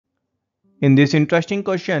In this interesting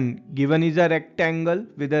question, given is a rectangle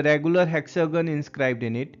with a regular hexagon inscribed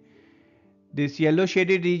in it. This yellow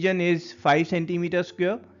shaded region is 5 cm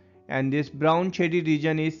square and this brown shaded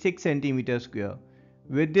region is 6 cm square.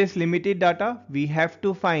 With this limited data, we have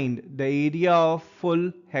to find the area of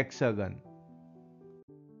full hexagon.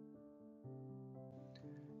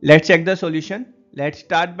 Let's check the solution. Let's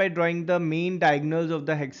start by drawing the main diagonals of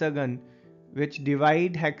the hexagon, which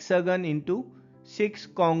divide hexagon into 6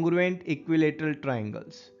 congruent equilateral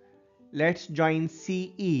triangles. Let's join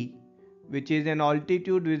CE, which is an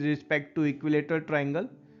altitude with respect to equilateral triangle.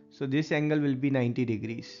 So this angle will be 90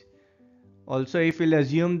 degrees. Also, if we'll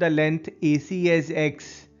assume the length AC as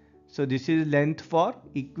x, so this is length for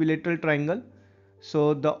equilateral triangle.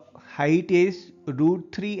 So the height is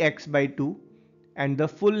root 3x by 2 and the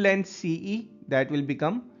full length CE, that will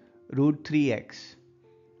become root 3x.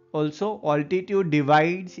 Also, altitude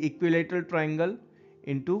divides equilateral triangle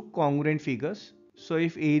into congruent figures. So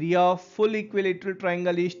if area of full equilateral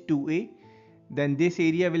triangle is 2a, then this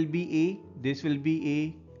area will be a, this will be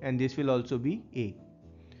a, and this will also be a.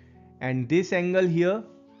 And this angle here,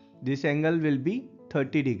 this angle will be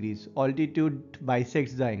 30 degrees. Altitude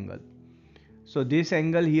bisects the angle. So this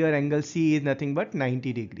angle here, angle C, is nothing but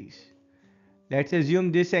 90 degrees. Let's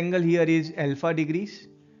assume this angle here is alpha degrees.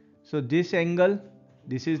 So this angle,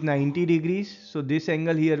 this is 90 degrees. So this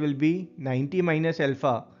angle here will be 90 minus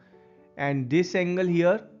alpha. And this angle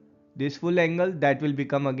here, this full angle, that will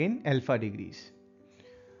become again alpha degrees.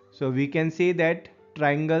 So we can say that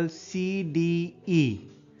triangle CDE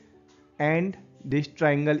and this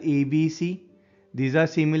triangle ABC, these are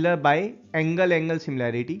similar by angle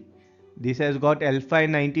similarity. This has got alpha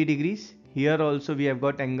and 90 degrees. Here also we have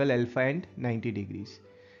got angle alpha and 90 degrees.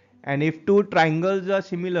 And if two triangles are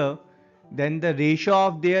similar, then the ratio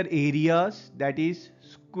of their areas, that is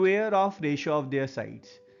square of ratio of their sides.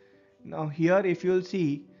 Now here if you will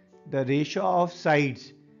see the ratio of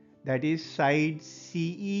sides, that is side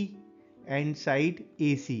CE and side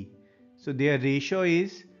AC. So their ratio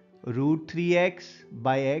is root 3x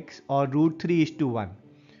by x, or root 3 is to 1.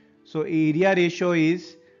 So area ratio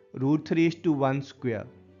is root 3 is to 1 square,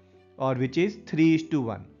 or which is 3 is to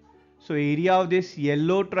 1. So area of this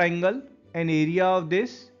yellow triangle and area of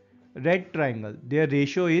this red triangle, their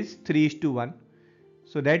ratio is 3 is to 1.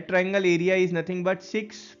 So red triangle area is nothing but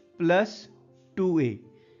 6 plus 2a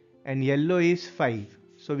and yellow is 5.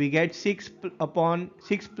 So we get 6 upon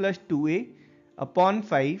 6 plus 2a upon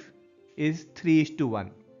 5 is 3 is to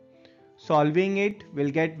 1. Solving it,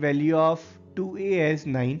 we'll get value of 2a as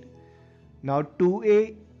 9. Now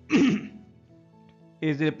 2a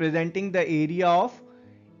is representing the area of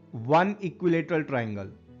one equilateral triangle.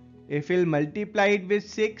 If we'll multiply it with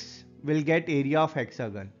 6, we'll get area of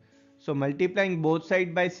hexagon. So multiplying both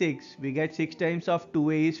sides by 6, we get 6 times of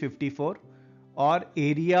 2a is 54, or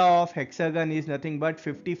area of hexagon is nothing but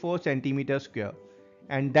 54 centimeters square.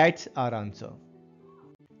 And that's our answer.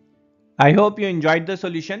 I hope you enjoyed the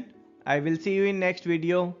solution. I will see you in next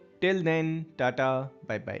video. Till then, tata,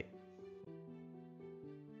 bye bye.